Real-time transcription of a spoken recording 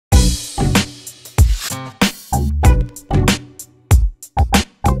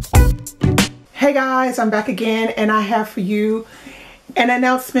Hey guys, I'm back again and I have for you an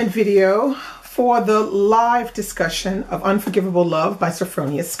announcement video for the live discussion of Unforgivable Love by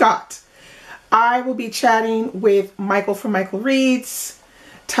Sophronia Scott. I will be chatting with Michael from Michael Reads,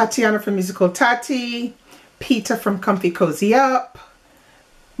 Tatiana from Musical Tati, Peter from Comfy Cozy Up,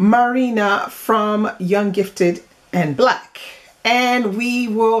 Marina from Young Gifted and Black. And we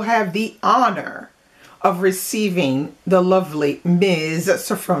will have the honor of receiving the lovely Ms.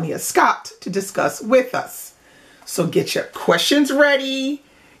 Sophronia Scott to discuss with us. So get your questions ready,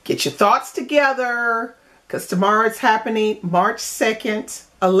 get your thoughts together, because tomorrow it's happening March 2nd,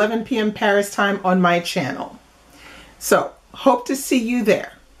 11 p.m. Paris time on my channel. So hope to see you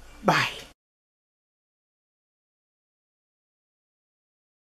there. Bye.